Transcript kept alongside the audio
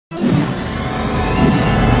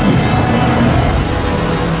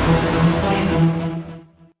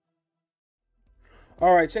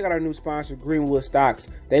All right, check out our new sponsor, Greenwood Stocks.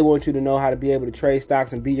 They want you to know how to be able to trade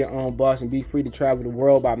stocks and be your own boss and be free to travel the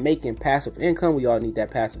world by making passive income. We all need that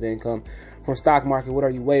passive income from stock market. What are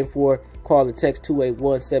you waiting for? Call or text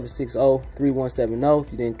 281-760-3170.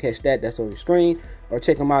 If you didn't catch that, that's on your screen. Or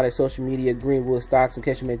check them out at social media, Greenwood Stocks, and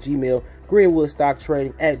catch them at Gmail, Greenwood Stock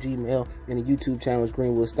Trading at Gmail, and the YouTube channel is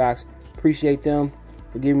Greenwood Stocks. Appreciate them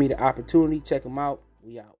for giving me the opportunity. Check them out.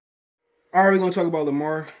 We out. All right, we're going to talk about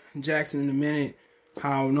Lamar Jackson in a minute.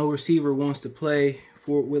 How no receiver wants to play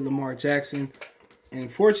with Lamar Jackson. And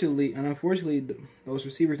unfortunately, those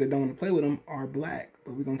receivers that don't want to play with him are black.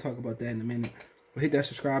 But we're going to talk about that in a minute. But hit that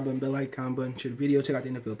subscribe button, bell icon button, share the video, check out the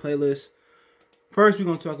NFL playlist. First, we're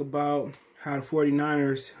going to talk about how the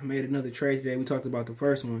 49ers made another trade today. We talked about the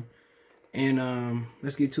first one. And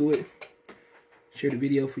let's get to it. Share the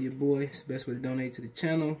video for your boy. It's the best way to donate to the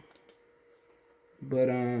channel. But,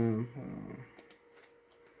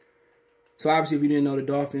 so obviously, if you didn't know, the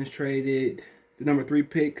Dolphins traded the number 3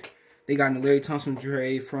 pick. They got in the Larry Thompson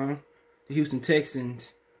trade from the Houston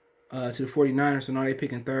Texans to the 49ers. So now they're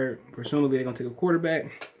picking third. Presumably, they're going to take a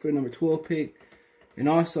quarterback for the number 12 pick. And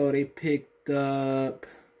also, they picked up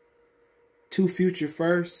 2 future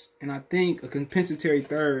firsts and I think a compensatory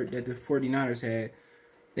third that the 49ers had.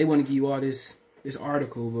 They want to give you all this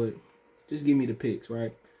article, but just give me the picks,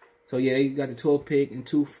 right? So, yeah, they got the 12th pick and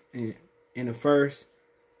 2 in the first.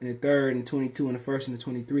 In the third and 22 in the first and the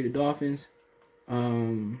 23, the Dolphins.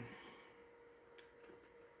 Then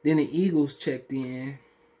the Eagles checked in.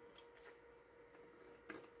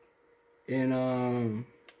 And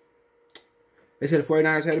they said the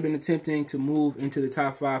 49ers had been attempting to move into the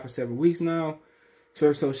top 5 for several weeks now.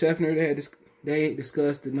 Source told Scheffner they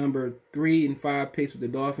discussed the number 3 and 5 picks with the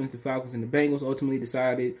Dolphins, the Falcons, and the Bengals. Ultimately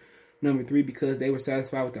decided number 3 because they were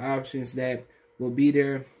satisfied with the options that will be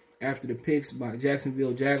there after the picks by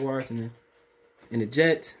Jacksonville Jaguars and the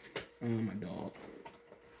Jets. My dog.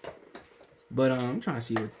 But I'm trying to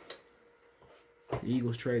see what the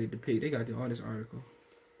Eagles traded the pick. They got all this article.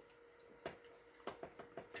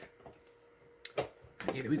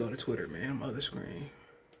 Yeah, we go to Twitter, man. Other screen.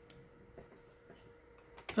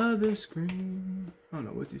 Other screen. I don't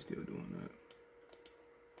know what they're still doing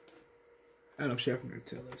that. Adam Scheffner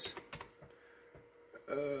tell us.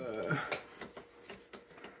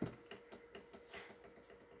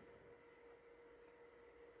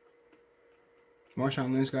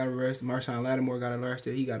 Marshawn Lynch got arrested. Marshawn Lattimore got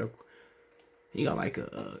arrested. He got like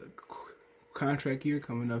a contract year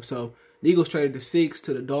coming up. So the Eagles traded the 6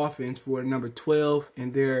 to the Dolphins for the number 12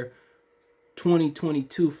 and their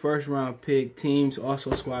 2022 first round pick. Teams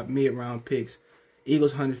also swapped mid round picks.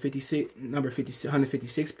 Eagles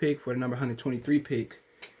 156 pick for the number 123 pick.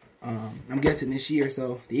 I'm guessing this year.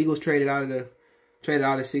 So the Eagles traded out of the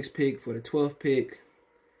 6th pick for the 12th pick,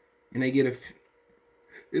 and they get a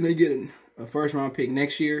first round pick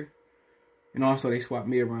next year, and also they swap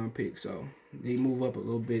mid round pick, so they move up a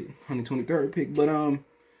little bit, 123rd pick. But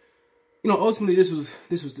ultimately this was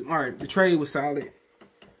all right. The trade was solid.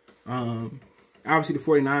 Obviously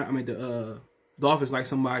the Dolphins like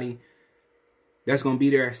somebody that's gonna be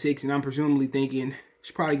there at 6, and I'm presumably thinking it's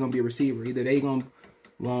probably gonna be a receiver. Either they gonna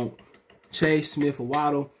want Chase, Smith, or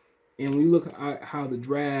Waddle. And when you look at how the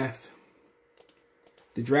draft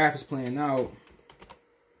is playing out.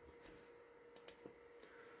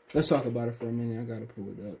 Let's talk about it for a minute. I got to pull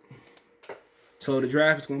it up. So the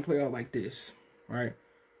draft is going to play out like this, right?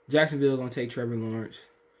 Jacksonville going to take Trevor Lawrence.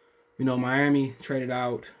 Miami traded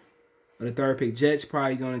out the 3rd pick. Jets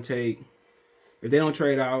probably going to take, if they don't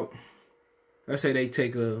trade out, let's say they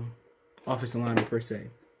take a offensive lineman per se.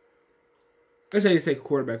 Let's say they take a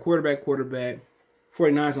quarterback. 49ers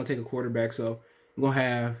going to take a quarterback. So we're going to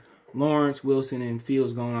have Lawrence, Wilson, and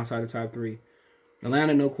Fields going outside the top 3.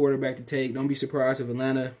 Atlanta, no quarterback to take. Don't be surprised if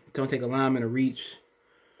Atlanta don't take a lineman or reach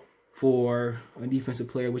for a defensive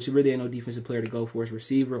player, which really ain't no defensive player to go for. It's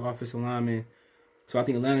receiver, offensive lineman. So I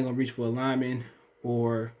think Atlanta going to reach for a lineman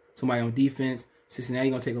or somebody on defense.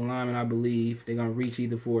 Cincinnati going to take a lineman, I believe. They're going to reach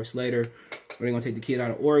either for Slater or they're going to take the kid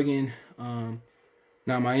out of Oregon. Now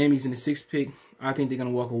Miami's in the 6th pick. I think they're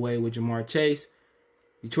going to walk away with Jamar Chase.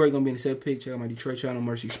 Detroit going to be in the 7th pick. Check out my Detroit channel,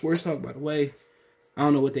 Mercy Sports Talk, by the way. I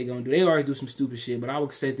don't know what they're going to do. They always do some stupid shit, but I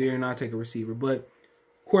would sit there and not take a receiver. But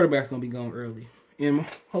quarterback's going to be going early. And the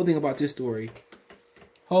whole thing about this story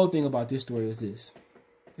is this.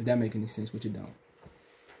 If that makes any sense, which it don't.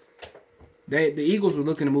 The Eagles were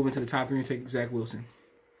looking to move into the top 3 and take Zach Wilson.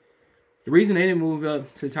 The reason they didn't move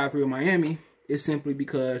up to the top 3 of Miami is simply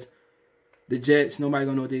because the Jets, nobody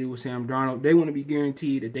going to know what they do with Sam Darnold. They want to be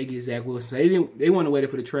guaranteed that they get Zach Wilson. So they want to wait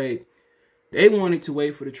for the trade. They wanted to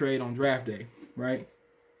wait for the trade on draft day, right?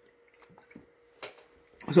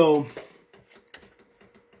 So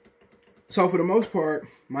for the most part,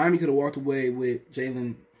 Miami could have walked away with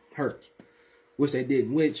Jalen Hurts, which they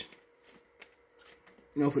didn't. Which,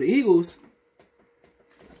 for the Eagles,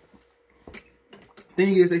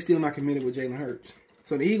 thing is they still not committed with Jalen Hurts.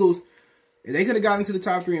 So the Eagles, if they could have gotten to the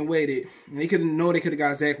top 3 and waited, and they could have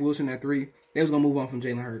got Zach Wilson at 3, they was gonna move on from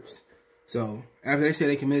Jalen Hurts. So after they said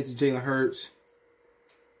they committed to Jalen Hurts,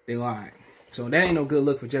 they lied. So that ain't no good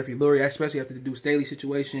look for Jeffrey Lurie, especially after the Deuce Staley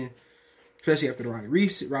situation, especially after the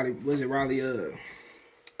Riley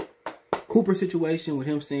Cooper situation with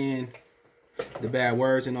him saying the bad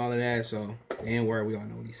words and all of that. So the N-word, we all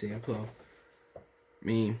know what he said.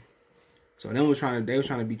 So they were trying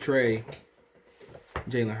to betray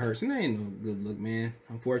Jalen Hurts, and that ain't no good look, man.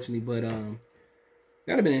 Unfortunately, but that'd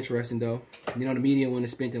have been interesting though. The media wouldn't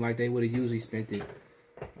have spent it like they would have usually spent it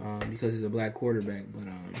because he's a black quarterback.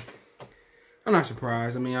 But I'm not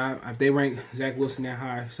surprised. If they rank Zach Wilson that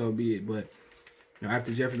high, so be it. But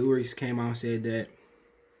after Jeffrey Lurie came out and said that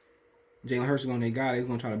Jalen Hurts was going to their guy, they was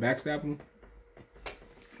going to try to backstab him.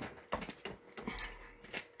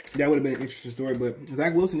 That would have been an interesting story. But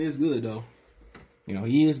Zach Wilson is good though.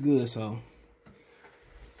 He is good. So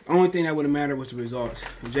the only thing that would have mattered was the results.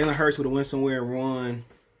 If Jalen Hurts would have went somewhere and won,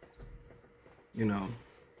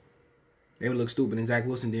 they would look stupid, and Zach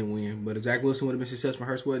Wilson didn't win. But if Zach Wilson would have been successful,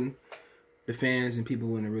 Hurts wouldn't, the fans and people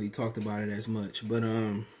wouldn't have really talked about it as much. But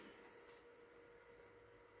I'm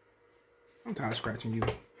tired of scratching you.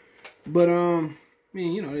 But it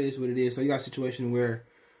is what it is. So you got a situation where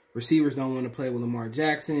receivers don't want to play with Lamar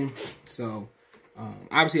Jackson. So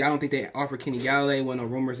obviously I don't think they offered Kenny Galladay. Wasn't no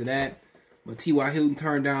rumors of that. But T.Y. Hilton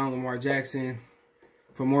turned down Lamar Jackson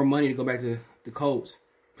for more money to go back to the Colts,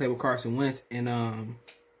 play with Carson Wentz, and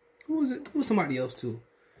who was it? Who was somebody else too?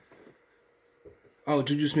 Oh,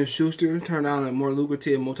 Juju Smith-Schuster turned down a more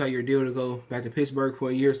lucrative multi-year deal to go back to Pittsburgh for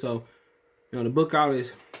a year. So, the book out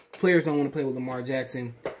is players don't want to play with Lamar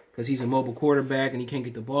Jackson because he's a mobile quarterback and he can't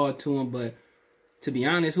get the ball to him. But to be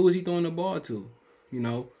honest, who is he throwing the ball to?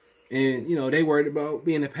 And they worried about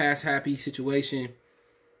being a pass-happy situation.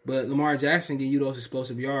 But Lamar Jackson give you those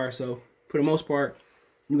explosive yards. So, for the most part,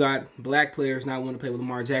 you got black players not wanting to play with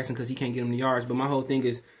Lamar Jackson because he can't get them the yards. But my whole thing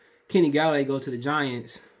is Kenny Galladay go to the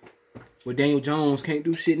Giants where Daniel Jones can't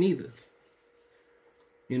do shit neither.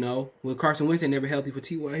 With Carson Wentz never healthy for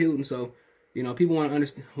T.Y. Hilton. So, people want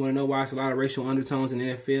to know why it's a lot of racial undertones in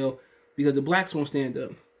the NFL because the blacks won't stand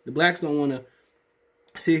up. The blacks don't want to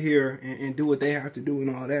sit here and do what they have to do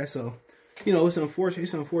and all that. So, it's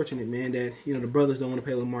unfortunate, man, that, the brothers don't want to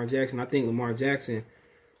play Lamar Jackson. I think Lamar Jackson,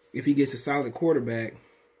 if he gets a solid quarterback,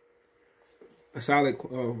 a solid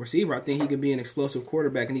receiver, I think he could be an explosive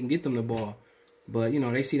quarterback and he can get them the ball. But,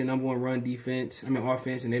 they see the number one offense,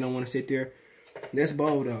 and they don't want to sit there. That's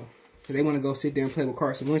bold, though. Because they want to go sit there and play with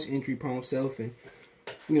Carson Wentz, injury-prone self, and,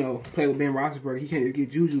 play with Ben Roethlisberger. He can't even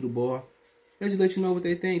get Juju the ball. They just let you know what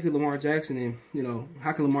they think of Lamar Jackson. And,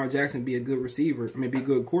 how can Lamar Jackson be a good receiver, be a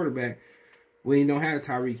good quarterback, when you don't have the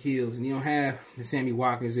Tyreek Hills and you don't have the Sammy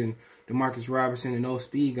Watkins and DeMarcus Robinson and those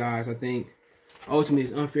speed guys? I think ultimately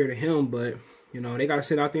it's unfair to him, but, they got to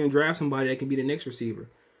sit out there and draft somebody that can be the next receiver.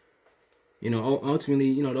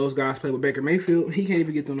 Ultimately, those guys play with Baker Mayfield. He can't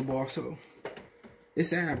even get them the ball, so it's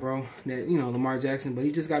sad, bro, that, Lamar Jackson, but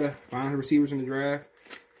he just got to find the receivers in the draft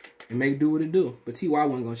and do what it do. But T.Y.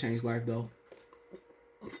 wasn't going to change life, though.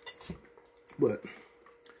 But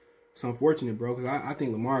it's unfortunate, bro, because I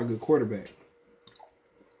think Lamar a good quarterback.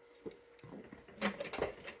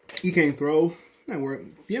 He can't throw. Not worry.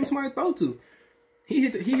 Give him somebody to throw to. He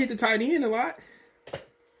hit the tight end a lot.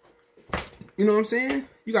 You know what I'm saying?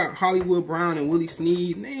 You got Hollywood Brown and Willie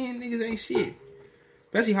Snead. Man, niggas ain't shit.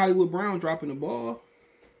 Especially Hollywood Brown dropping the ball.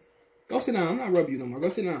 Go sit down. I'm not rubbing you no more. Go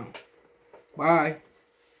sit down. Bye.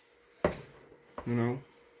 Want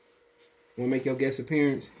to make your guest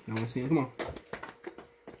appearance? You know what I'm saying? Come on.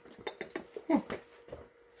 Come on.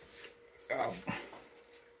 Oh.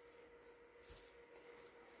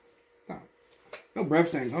 Stop. No breath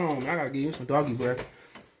stain. Oh, man, I got to give you some doggy breath.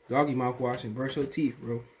 Doggy mouthwash and brush your teeth,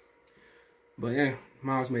 bro. But yeah,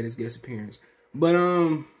 Miles made his guest appearance. But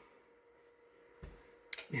it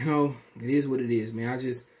is what it is, man. I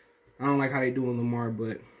don't like how they doing Lamar,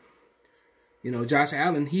 but Josh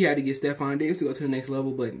Allen, he had to get Stephon Diggs to go to the next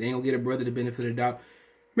level, but they ain't gonna get a brother the benefit of the doubt.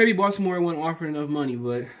 Maybe Baltimore wasn't offering enough money,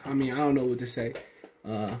 but I don't know what to say.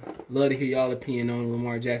 Love to hear y'all opinion on the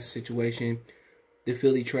Lamar Jackson situation, the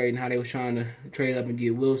Philly trade, and how they was trying to trade up and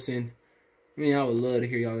get Wilson. I would love to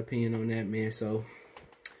hear y'all opinion on that, man. So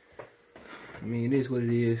it is what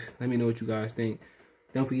it is. Let me know what you guys think.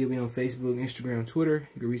 Don't forget me on Facebook, Instagram, Twitter.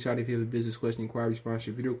 You can reach out if you have a business question, inquiry,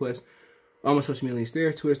 sponsorship, video request, All my social media links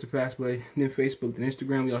there. Twitter, the Fast Play, then Facebook, then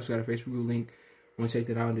Instagram. We also got a Facebook group link. Want to check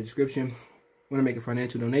that out in the description. Want to make a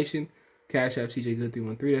financial donation? Cash App CJ Good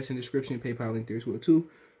 313. That's in the description. PayPal link there as well too.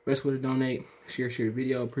 Best way to donate. Share the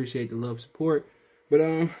video. Appreciate the love, support. But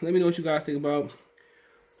let me know what you guys think about,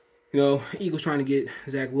 Eagles trying to get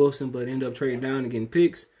Zach Wilson, but end up trading down and getting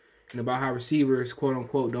picks, and about how receivers, quote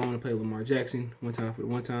unquote, don't want to play Lamar Jackson. One time for the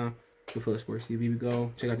one time. Good for the Sports TV. We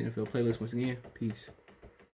go. Check out the NFL playlist once again. Peace.